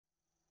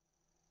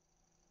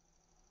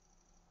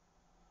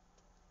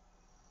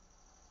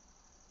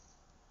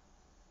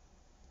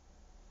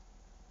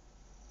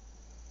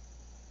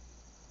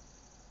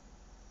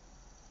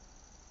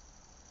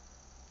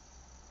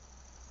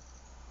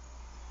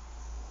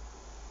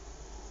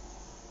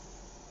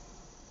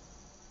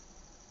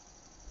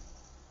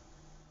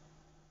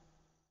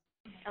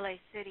LA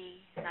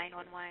City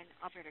 911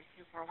 operator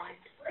 241.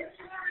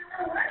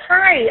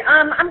 Hi,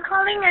 I'm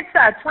calling. It's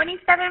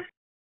 27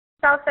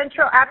 South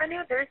Central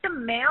Avenue. There's a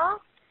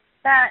male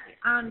that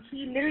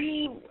he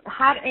literally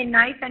had a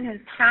knife in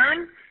his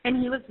hand,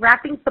 and he was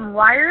wrapping some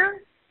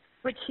wire,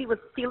 which he was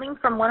stealing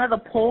from one of the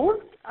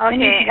poles. Okay,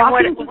 and he's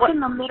walking just in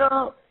the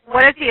middle.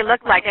 What does he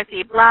look like? Is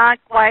he black,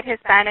 white,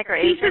 Hispanic, or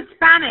Asian? He's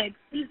Hispanic.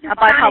 He's Hispanic.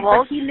 About how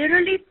old? He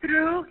literally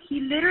threw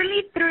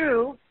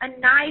a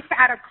knife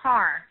at a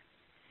car.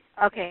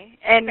 Okay,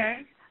 and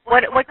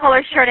what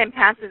color shirt and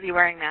pants is he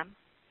wearing, ma'am?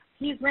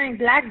 He's wearing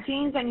black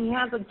jeans, and he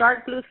has a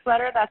dark blue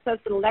sweater that says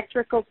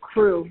Electrical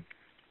Crew.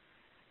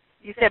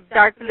 You said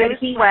dark blue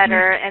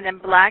sweater and then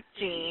black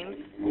jeans.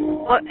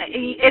 What,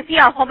 is he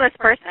a homeless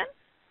person?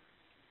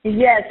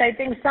 Yes, I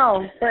think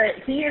so.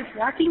 But he is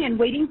walking and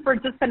waiting for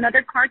just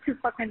another car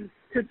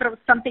to throw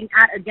something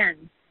at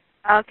again.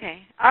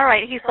 Okay. All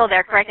right. He's still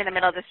there, correct, in the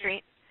middle of the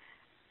street?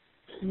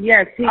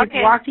 Yes, he's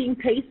walking,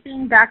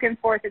 pacing back and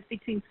forth. It's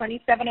between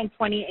 27 and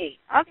 28.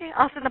 Okay.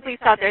 I'll send the police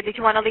out there. Did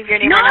you want to leave your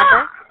name or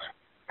number?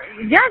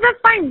 Yeah, that's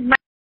fine.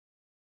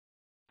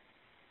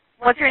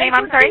 What's your name?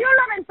 I'm sorry?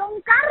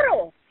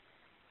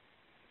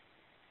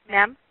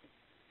 Ma'am?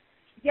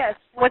 Yes.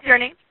 What's your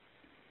name?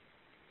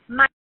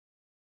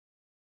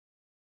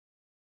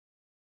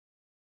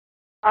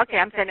 Okay,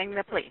 I'm sending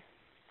the police.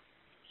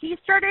 He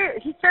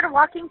started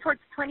walking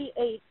towards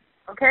 28,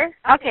 okay?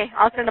 Okay,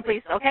 I'll send the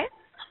police, okay?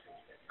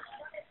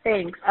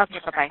 Thanks. Okay,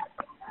 bye-bye.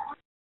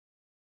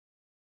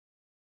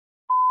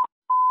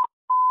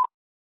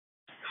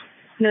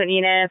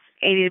 Nunez,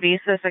 80 degrees,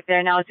 suspect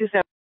there now,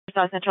 27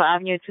 South Central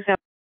Avenue, 27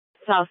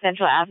 South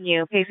Central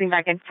Avenue, pacing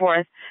back and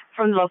forth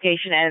from the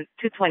location at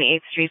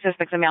 228th Street.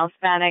 Suspects a male,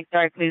 Hispanic,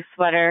 dark blue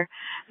sweater,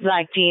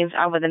 black jeans,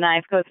 armed with a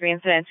knife. Code 3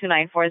 incident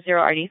 2940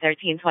 RD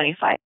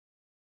 1325.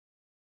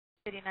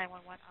 City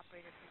 911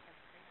 operator.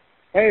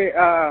 Hey,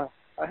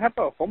 I have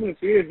a homeless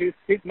here. He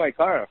hit my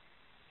car.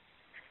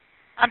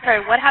 I'm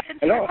sorry, what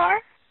happened to your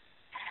car?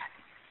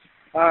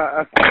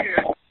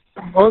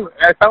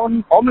 Está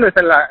un homeless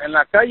en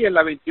la calle, en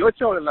la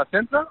 28, en la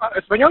Central.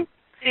 ¿Español?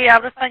 Sí,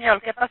 hablo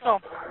español. ¿Qué pasó?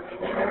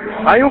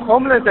 Hay un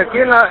homeless aquí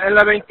en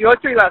la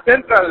 28 y la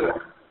Central.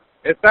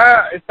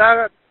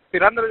 Está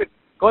tirándole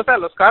cosas a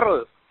los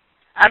carros.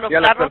 ¿A los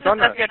carros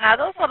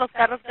estacionados o los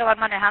carros que van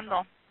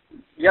manejando?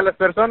 Y a las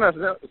personas.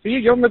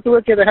 Sí, yo me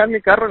tuve que dejar mi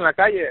carro en la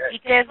calle. ¿Y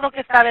qué es lo que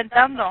está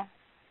aventando?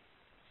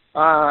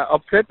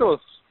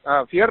 Objetos,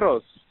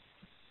 fierros.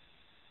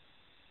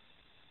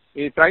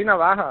 Y trae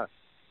navajas.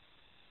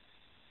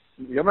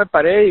 Yo me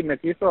paré y me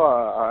quiso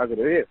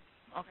agredir.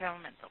 Ok, un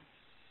momento.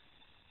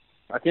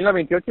 Aquí en la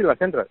 28 y la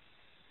Central.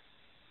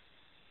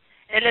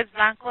 ¿Él es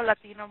blanco,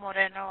 latino,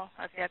 moreno,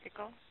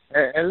 asiático?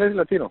 Él es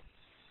latino.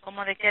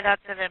 ¿Cómo de qué edad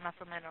se ve más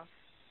o menos?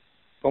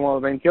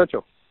 Como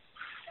 28.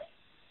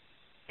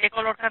 ¿Qué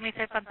color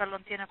camisa y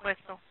pantalón tiene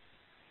puesto?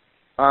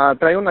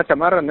 Trae una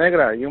chamarra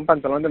negra y un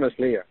pantalón de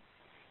mezclilla.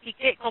 ¿Y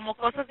qué? ¿Como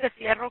cosas de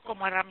fierro,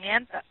 como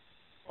herramientas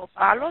o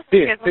palos?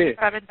 Sí, ¿Qué es lo que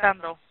está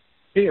aventando?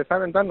 Sí, está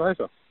aventando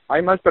eso.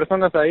 Hay más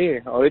personas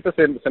ahí. Ahorita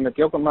se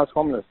metió con más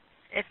homeless.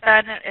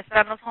 ¿Están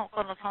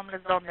con los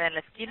homeless dónde? ¿En la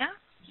esquina?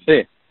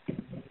 Sí.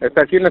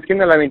 Está aquí en la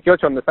esquina de la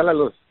 28, donde está la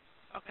luz.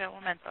 Ok, un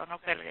momento, no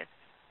cuelgues.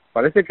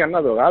 Parece que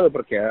anda drogado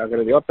porque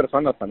agredió a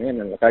personas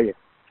también en la calle.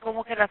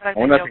 ¿Cómo que las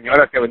agredió? Una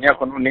señora que venía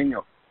con un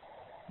niño.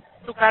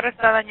 ¿Tu carro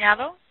está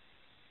dañado?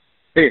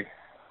 Sí.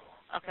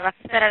 Ok, ¿vas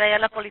a esperar ahí a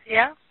la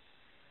policía?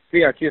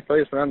 Sí, aquí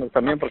estoy esperando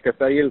también porque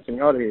está ahí el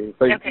señor y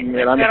estoy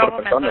mirando por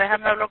momento, personas.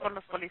 Déjame hablar con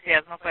los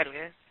policías, no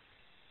cuelgues.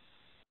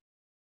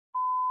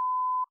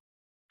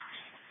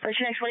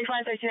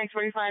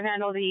 13X45,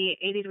 handle the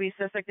 80 degree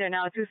suspect there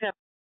now, 27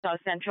 South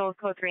Central,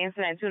 code 3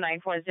 incident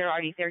 2940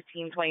 RD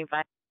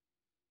 1325.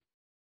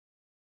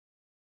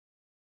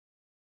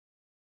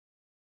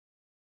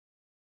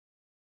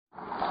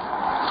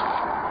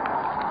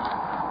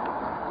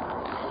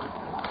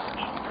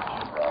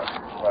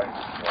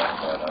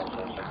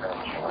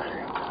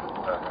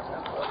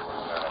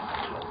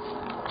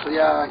 So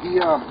yeah,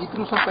 he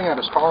threw something at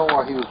his car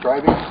while he was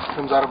driving. He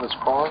comes out of his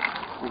car.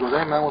 He goes,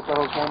 "Hey man, what the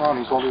hell's going on?"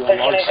 He's holding a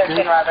large stick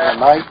and a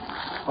knife.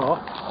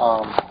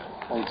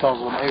 And he tells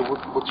him, "Hey,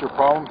 what's your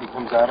problem?" He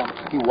comes at him.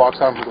 He walks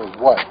out and he goes,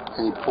 "What?"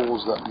 And he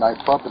pulls the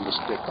knife up and the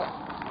stick up.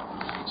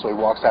 So he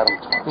walks at him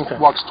twice. Okay.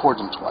 Walks towards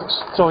him twice.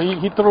 So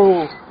he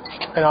threw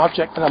an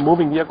object in a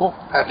moving vehicle?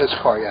 At his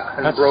car, yeah.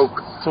 And broke.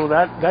 So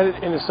that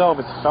in itself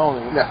is a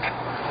felony. Yeah.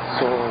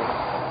 So,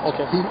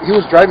 okay. He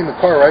was driving the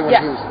car, right? When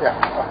he was,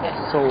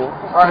 So,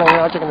 an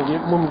object in a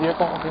moving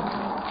vehicle, okay.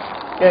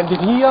 And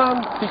did he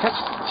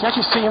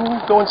actually see him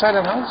go inside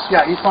that house?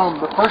 Yeah, he saw him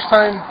the first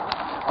time.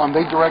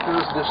 They directed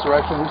us this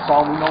direction. We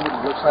saw him. We know what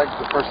he looks like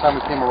the first time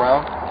we came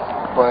around.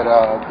 But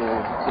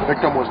the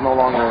victim was no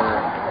longer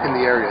in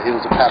the area. He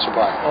was a passerby.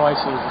 Oh, I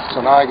see.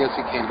 So now I guess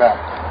he came back.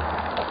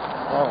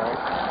 All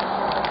right.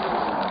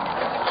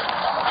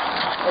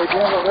 Hey,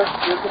 Daniel, let's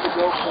get the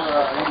bill for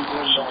Andy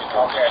Bloom.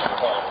 Okay.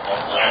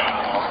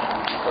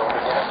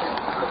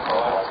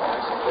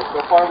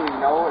 far we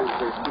know is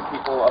there's 2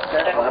 people up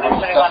there. One of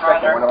them is a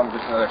suspect and one of them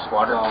just another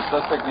squatter.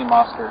 Suspect named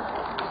Oscar.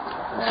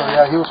 So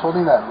yeah, he was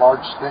holding that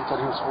large stick that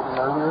he was holding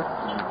earlier,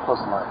 plus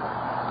the knife.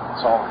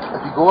 So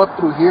if you go up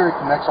through here, it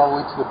connects all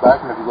the way to the back,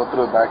 and if you go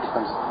through the back,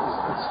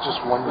 it's just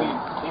one unit.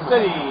 He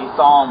said he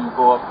saw him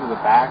go up through the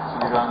back,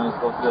 so he's going to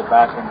go through the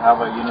back and have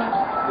a unit,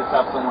 just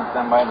have someone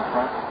stand by in the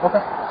front.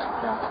 Okay.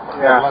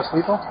 Yeah. Less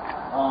lethal?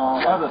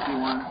 I have a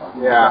P1.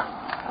 Yeah.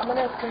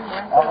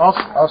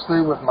 I'll stay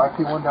with my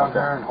P1 down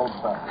there and hold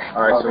back.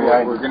 All right, so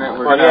we're gonna.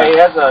 Yeah, he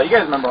has you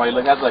guys remember how he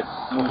has like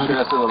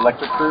that's an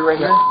electric crew right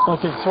here?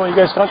 Okay, so you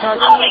guys contact?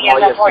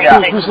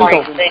 Yeah. Who's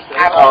lethal?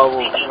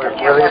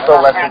 We're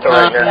lethal, less lethal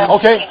right here.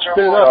 Okay,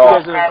 good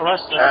enough. You guys are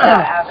arrested.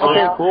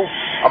 Okay, cool.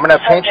 I'm gonna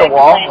paint the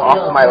wall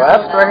off to my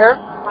left right here.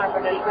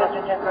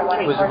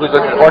 Who's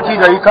Ortiz,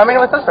 are you coming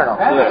with us or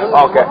no? Yes.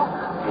 Okay.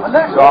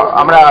 So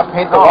I'm gonna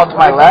paint the wall to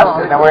my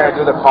left, and then we're gonna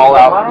do the call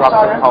out,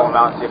 call him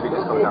out, and see if he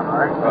just goes down. All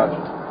right.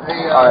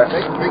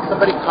 Hey, make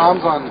somebody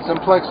comms on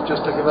Simplex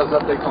just to give us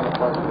updates on the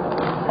plane.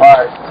 All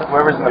right.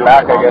 Whoever's in the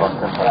back, I guess.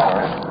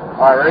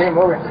 All right, ready?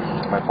 Moving.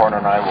 My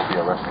partner and I will be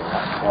arresting him.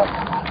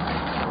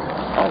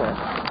 All right.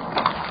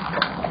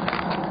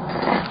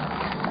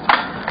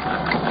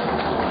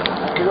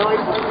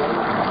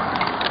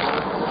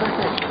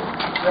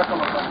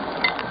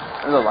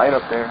 There's a light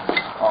up there.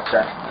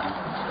 Okay.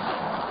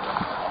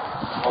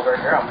 Over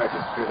here, I'm gonna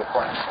just do the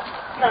corner.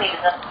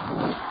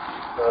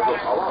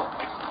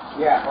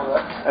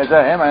 Yeah. Is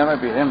that him? It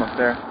might be him up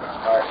there.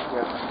 Alright.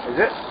 Is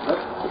it?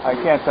 I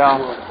can't tell.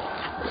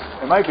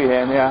 It might be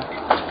him, yeah.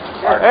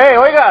 Hey,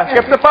 oiga,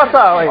 ¿qué te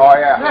pasa? Oye? Oh,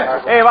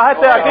 yeah. Hey,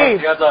 bájate de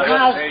aquí.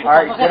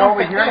 Alright, get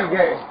over here and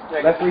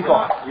get. Let's leave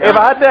off. Hey,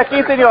 bájate de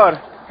aquí, señor.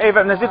 Hey,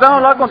 necesito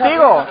hablar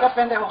contigo.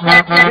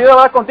 Necesito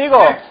hablar contigo.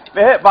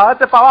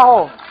 Bájate para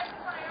abajo.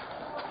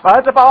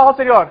 Bájate para abajo,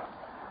 señor.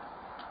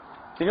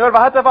 Señor,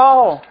 bájate para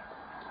abajo.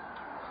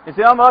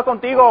 Necesito hablar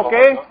contigo, ¿ok?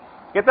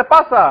 ¿Qué te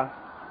pasa?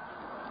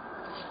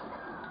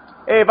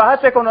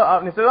 Bájate,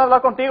 necesito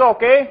hablar contigo,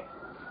 ¿ok?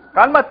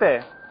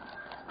 Cálmate.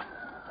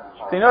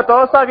 Señor,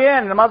 todo está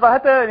bien. Nomás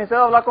bájate,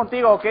 necesito hablar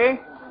contigo, ¿ok?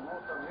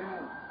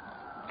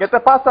 ¿Qué te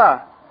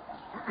pasa?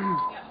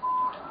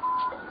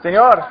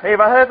 Señor,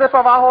 bájate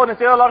para abajo,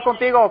 necesito hablar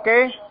contigo, ¿ok?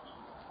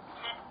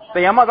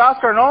 Te llamas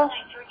Oscar, ¿no?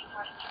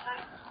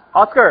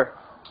 Oscar.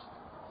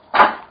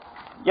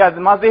 Ya,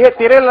 además dije,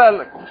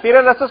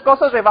 tírele esas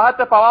cosas y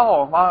bájate para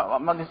abajo.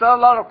 Necesito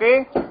hablar, ¿ok?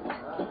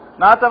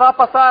 Nada te va a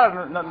pasar,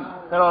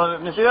 pero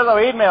necesitas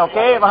oírme,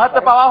 ¿ok?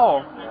 Bájate para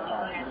abajo.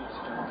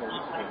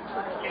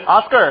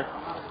 Oscar,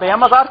 te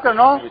llamas Oscar,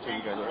 ¿no?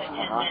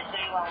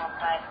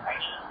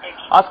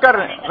 Oscar,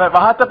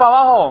 bájate para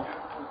abajo.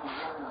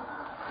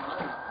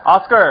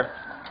 Oscar,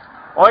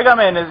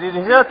 óigame,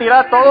 necesitas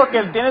tirar todo lo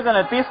que tienes en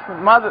el piso,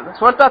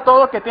 suelta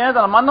todo lo que tienes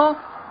en la mano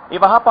y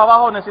baja para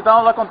abajo, necesitamos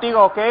hablar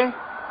contigo, ¿ok?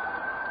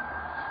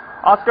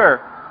 Oscar,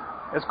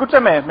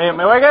 escúchame,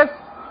 ¿me oyes?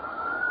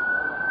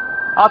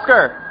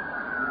 Oscar.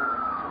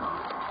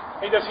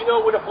 Hey, does he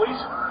know we're the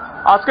police?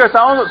 Oscar,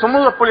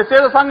 somos los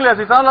policías de Los Ángeles,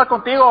 necesitamos hablar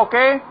contigo, ¿ok?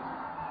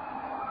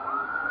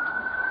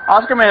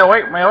 Oscar, ¿me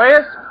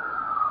oyes?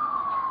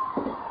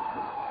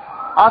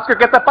 Oscar,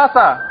 ¿qué te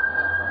pasa?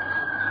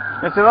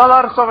 Necesito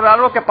hablar sobre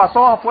algo que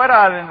pasó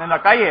afuera en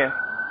la calle.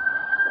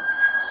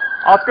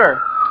 Oscar,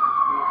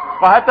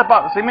 bájate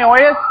 ¿sí me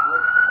oyes?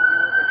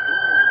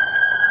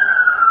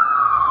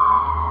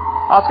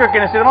 Oscar, que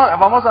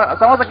necesitamos,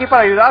 estamos aquí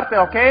para ayudarte,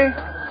 ¿ok?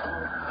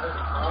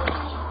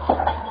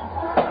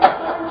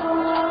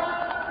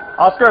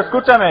 Oscar,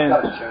 escúchame.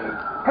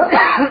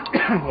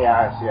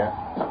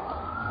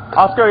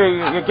 Oscar,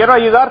 yo quiero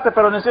ayudarte,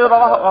 pero necesito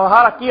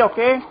bajar aquí, ¿ok?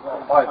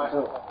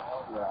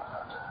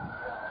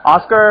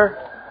 Oscar.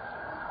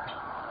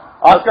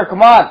 Oscar,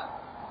 come on.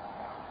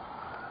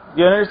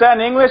 Do you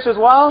understand English as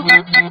well?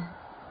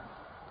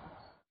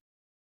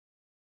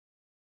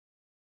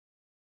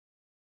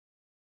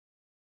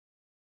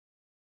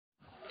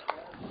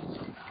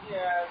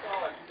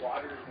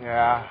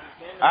 Yeah.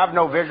 I have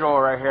no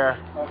visual right here.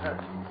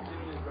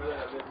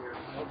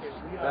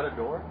 Is that a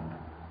door?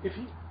 If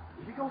he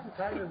goes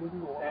inside, then we can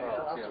go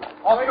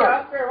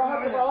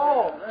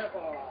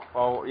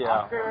Oh,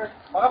 yeah.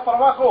 Baja para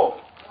abajo.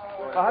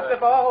 Bájate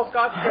para abajo,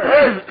 Oscar.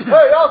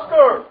 Hey,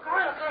 Oscar!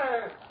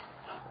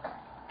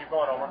 Keep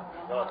going, Omar.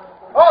 Go.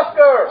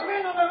 Oscar!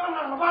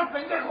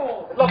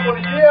 Es la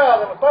policía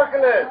de Los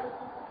Ángeles.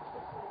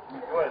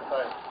 Go ahead,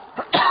 side.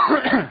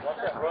 Watch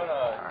that front,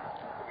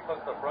 if he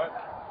comes to the front.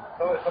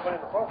 Somebody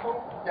in the front for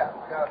him? Yeah.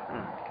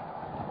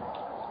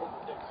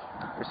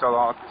 So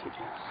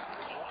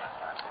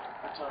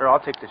I'll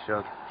take the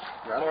shield.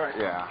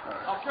 Yeah.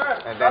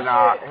 And then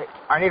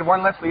I need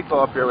one less lethal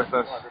up here with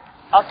us.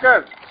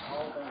 Oscar.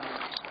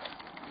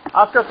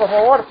 Oscar, por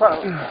favor.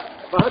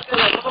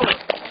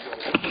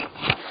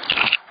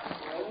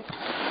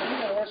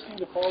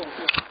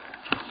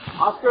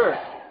 Oscar.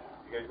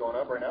 You guys going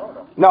up right now or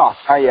no? No,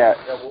 not yet.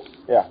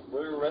 Yeah.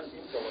 We're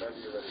arresting, so whenever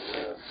you're ready.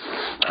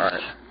 All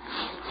right.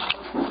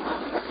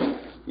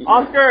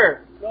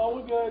 Oscar. No,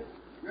 we're good.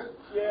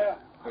 Yeah.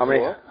 How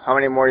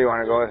many more do you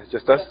want to go with?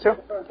 Just us two?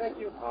 Thank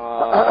you.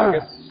 I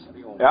guess.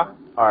 Yeah?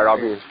 Alright, I'll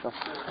be.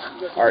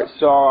 Alright,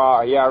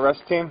 so, yeah,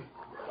 rest team.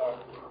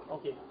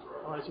 Okay.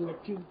 Alright, so we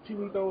have two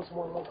Legos,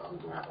 one left.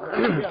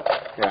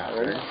 Yeah,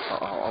 ready?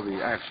 I'll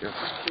be, actually.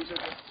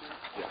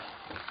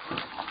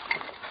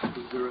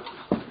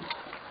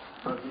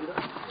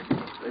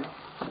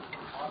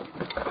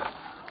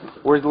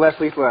 Where's the left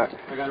leaflet?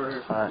 I got it right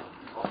here. Alright.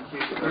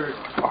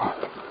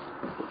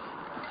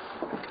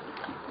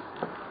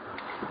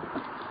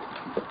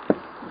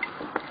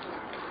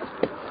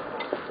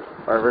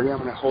 Alright, ready? I'm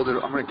gonna hold it.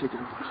 I'm gonna kick it.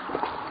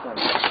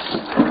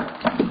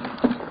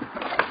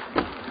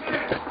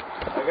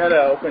 I got an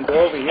open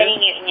door over here.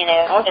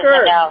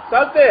 Oscar,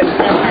 something!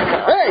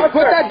 Hey,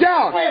 put that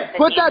down!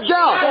 Put that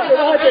down!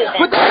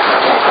 Put that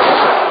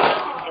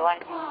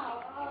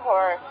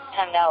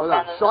Hold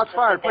on. Shots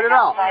fired. Put it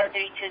out.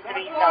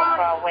 5323 South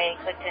Broadway,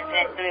 click to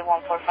incident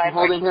 3145,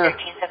 Holding here.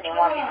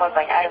 1371 before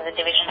by out of the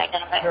division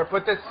identified. Here,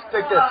 put this.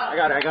 Take this. I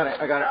got it. 28% of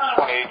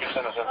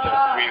incident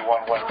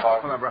 3115.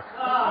 Hold on, bro.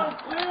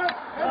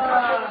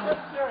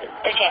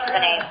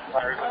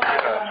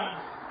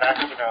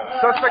 1328.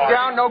 Suspect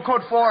down. No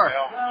code 4.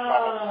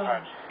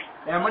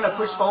 And I'm gonna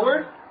push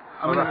forward.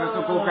 I'm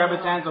gonna go grab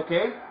his hands,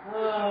 okay?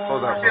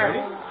 Hold on.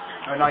 Ready?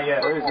 Or not yet.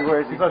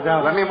 Where is he?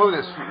 Let me move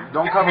this.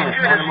 Don't cover me.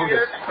 I'm gonna move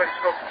this.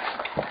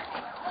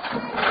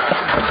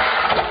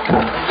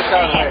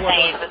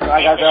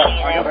 I got that.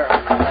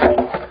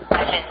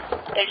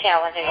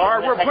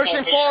 Alright, we're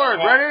pushing forward.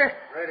 Ready?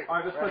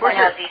 Alright, let's push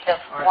it.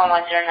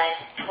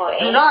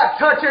 Do not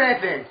touch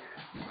anything.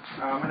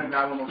 I'm gonna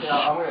grab him.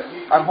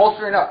 I'm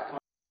holstering up.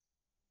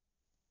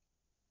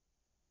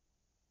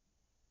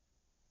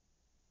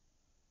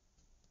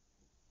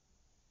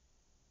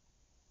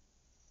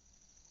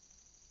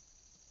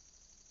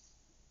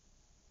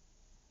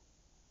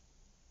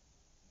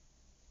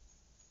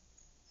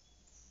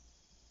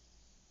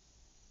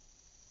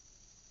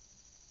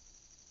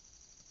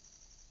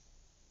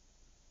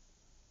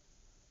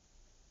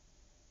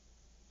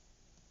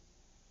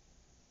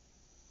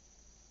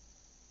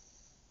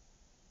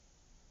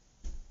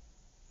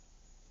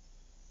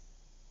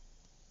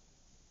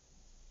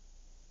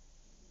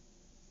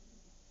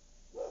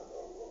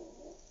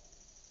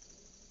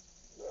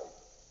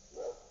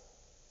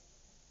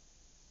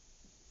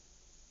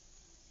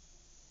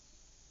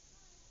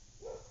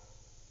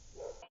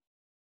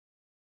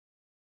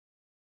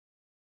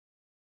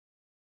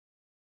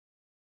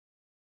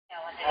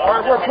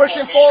 Alright, we're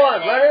pushing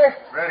forward. Ready?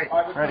 Ready.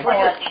 Ready.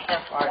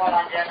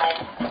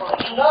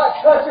 Do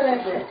not touch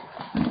anything.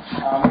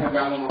 I'm gonna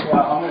grab him. I'm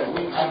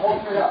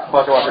holstering up.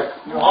 Watch it.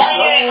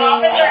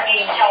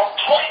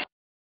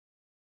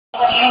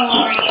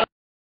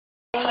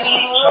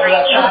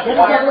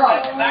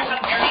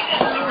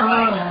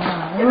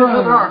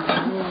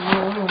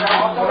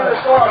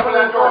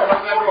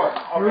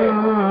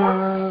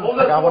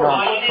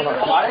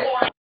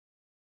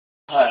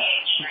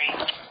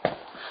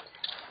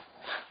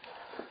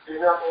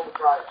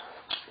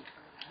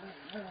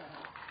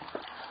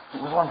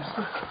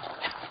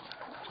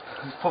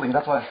 He's pulling,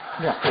 that's why.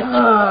 Yeah.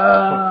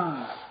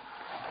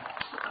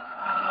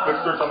 Quick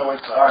search on the white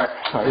side.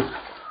 Alright.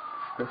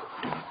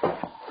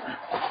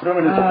 Put him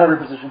in his recovery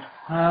position. We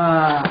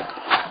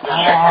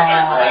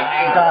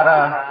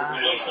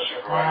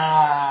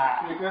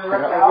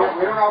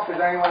don't know if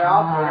there's anyone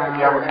else.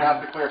 We're gonna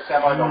have to clear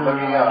standby. Don't let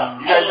me. You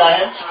guys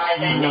got in?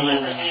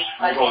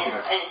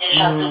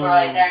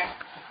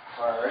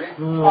 Alright, ready?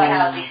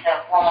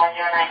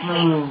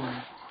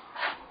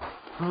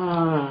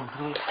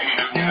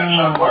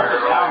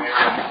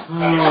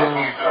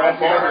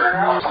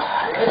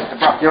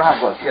 You don't have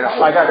gloves. Get up.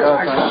 I got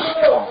gloves.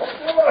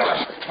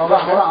 Hold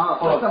on.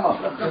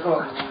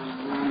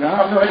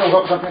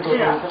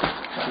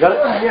 You got it?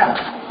 Yeah.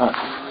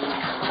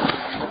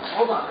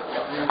 Hold on.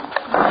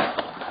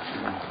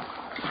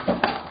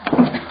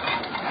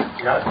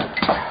 You got it?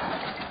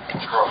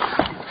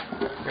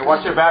 Hey,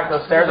 watch your back.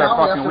 Those stairs are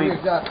fucking weak.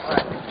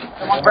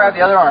 Right. Grab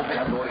the other arm.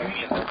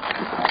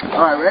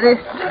 Alright, ready?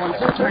 1, 2,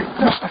 3.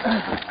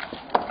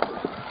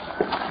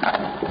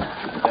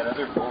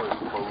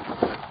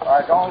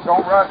 Alright,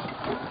 don't rush.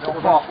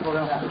 Don't fall. Go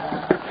down.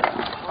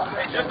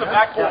 Hey, just the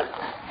back door.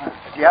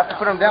 Do you have to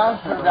put them down?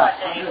 Put them down.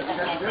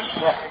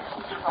 Yeah.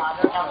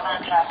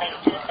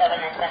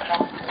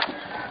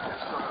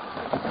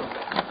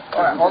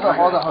 Alright, hold on.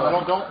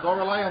 Don't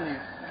rely on these.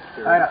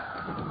 Alright.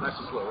 Nice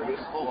and slow. Ready?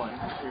 Hold on.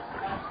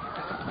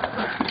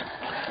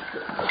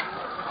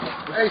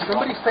 Hey,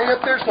 somebody stay up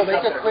there so they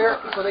can clear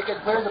the floor.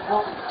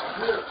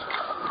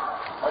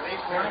 Are they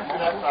clearing to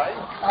that side?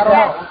 I don't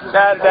know.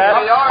 Dad.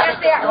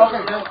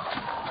 Okay, good.